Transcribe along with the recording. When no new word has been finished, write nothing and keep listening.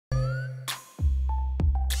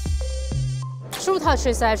TRUTOUCH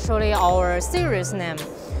is actually our series name.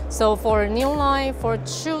 So for Newline, for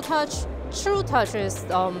TRUTOUCH is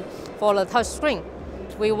for the touch screen.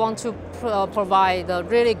 We want to provide a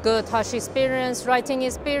really good touch experience, writing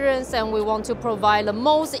experience, and we want to provide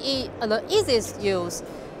the easiest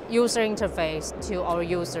user interface to our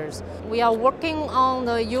users. We are working on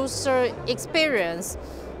the user experience,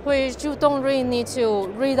 which you don't really need to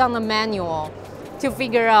read on the manual to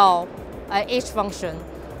figure out each function.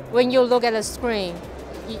 When you look at the screen,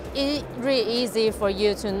 it's really easy for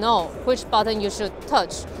you to know which button you should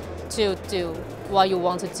touch to do what you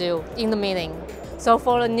want to do in the meeting. So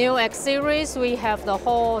for the new X series, we have the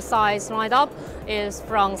whole size lined up. It's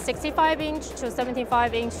from 65-inch to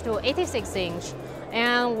 75-inch to 86-inch.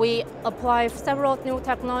 And we apply several new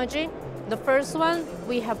technology. The first one,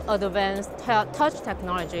 we have advanced touch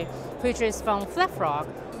technology, which is from FlatFrog.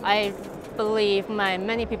 I believe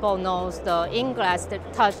many people knows the in-glass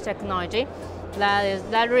touch technology.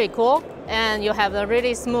 That's really cool. And you have a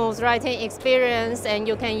really smooth writing experience, and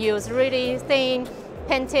you can use really thin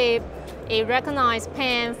pen tip. It recognizes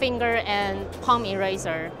pen, finger, and palm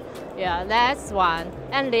eraser. Yeah, that's one.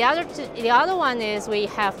 And the other one is we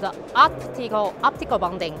have the optical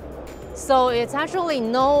bonding. So it's actually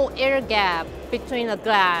no air gap between the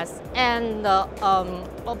glass and the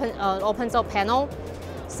open cell panel.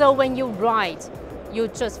 So when you write, you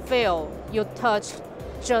just feel you touch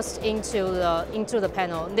just into the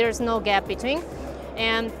panel. There's no gap between.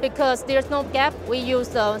 And because there's no gap, we use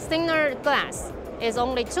the thinner glass. It's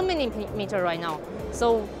only 2 millimeters right now.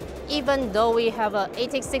 So even though we have a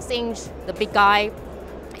 86-inch, the big guy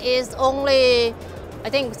is only, I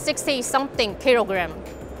think, 60-something kilogram.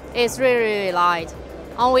 It's really, really light.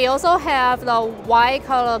 And we also have the white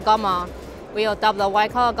color gamma. We adopt the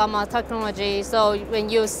white color gamma technology. So when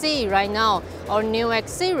you see right now our new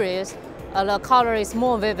X series, the color is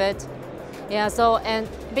more vivid. Yeah. So and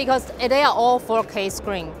because they are all 4K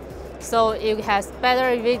screen, so it has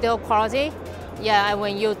better video quality. Yeah, and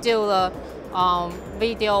when you do the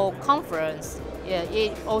video conference, yeah,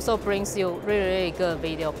 it also brings you really, really good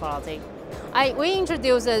video quality. We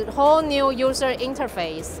introduced a whole new user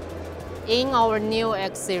interface in our new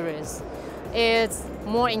X series. It's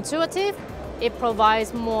more intuitive. It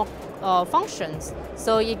provides more functions,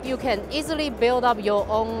 so you can easily build up your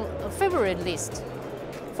own favorite list.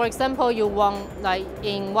 For example, you want, like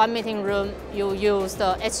in one meeting room, you use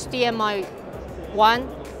the HDMI 1.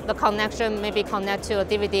 The connection maybe connect to a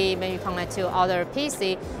DVD, maybe connect to other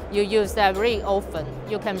PC. You use that really often.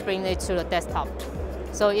 You can bring it to the desktop.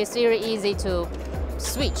 So it's really easy to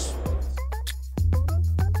switch